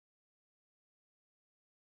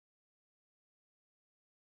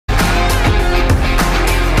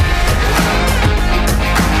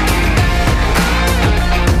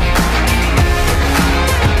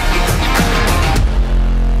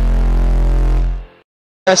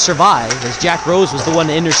Survive as Jack Rose was the one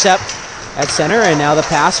to intercept at center, and now the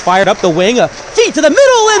pass fired up the wing, a feed to the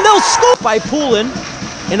middle, and they'll scoop by Poulin.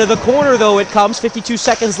 Into the corner though it comes, 52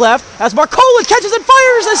 seconds left as Marcola catches and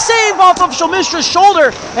fires a save off of Shulmistra's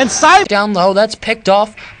shoulder, and Simon down low, that's picked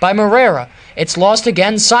off by Moreira. It's lost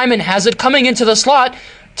again. Simon has it coming into the slot,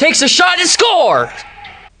 takes a shot and scores.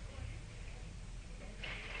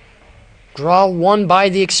 Draw won by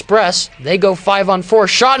the Express. They go 5-on-4,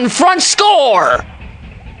 shot in front, score!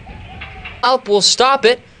 Alp will stop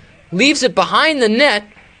it, leaves it behind the net.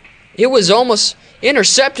 It was almost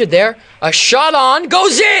intercepted there. A shot on,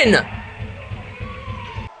 goes in!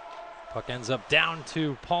 Puck ends up down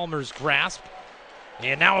to Palmer's grasp.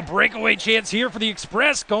 And now a breakaway chance here for the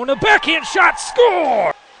Express. Going to backhand shot,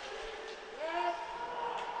 score!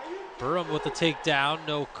 Burham with the takedown,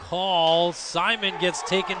 no call. Simon gets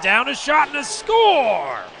taken down, a shot and a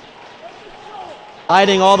score!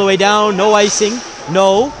 Sliding all the way down, no icing,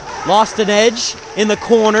 no. Lost an edge in the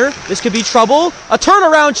corner. This could be trouble. A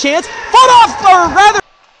turnaround chance. Fought off, or rather.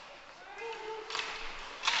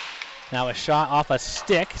 Now a shot off a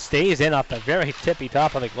stick. Stays in off the very tippy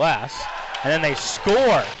top of the glass. And then they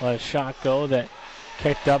score. Let a shot go that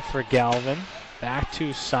kicked up for Galvin. Back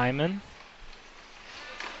to Simon.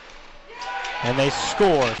 And they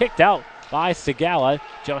score. Kicked out by Segala.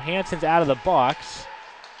 Johansson's out of the box.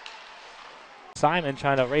 Simon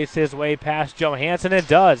trying to race his way past Johansson, and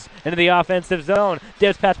does. Into the offensive zone.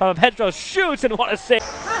 Dips past Pedro, shoots, and what a save.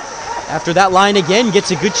 After that line again, gets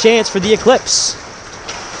a good chance for the Eclipse.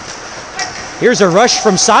 Here's a rush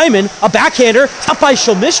from Simon, a backhander, up by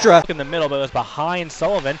Shulmistra. In the middle, but it was behind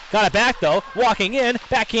Sullivan. Got it back though, walking in,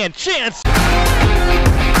 backhand chance.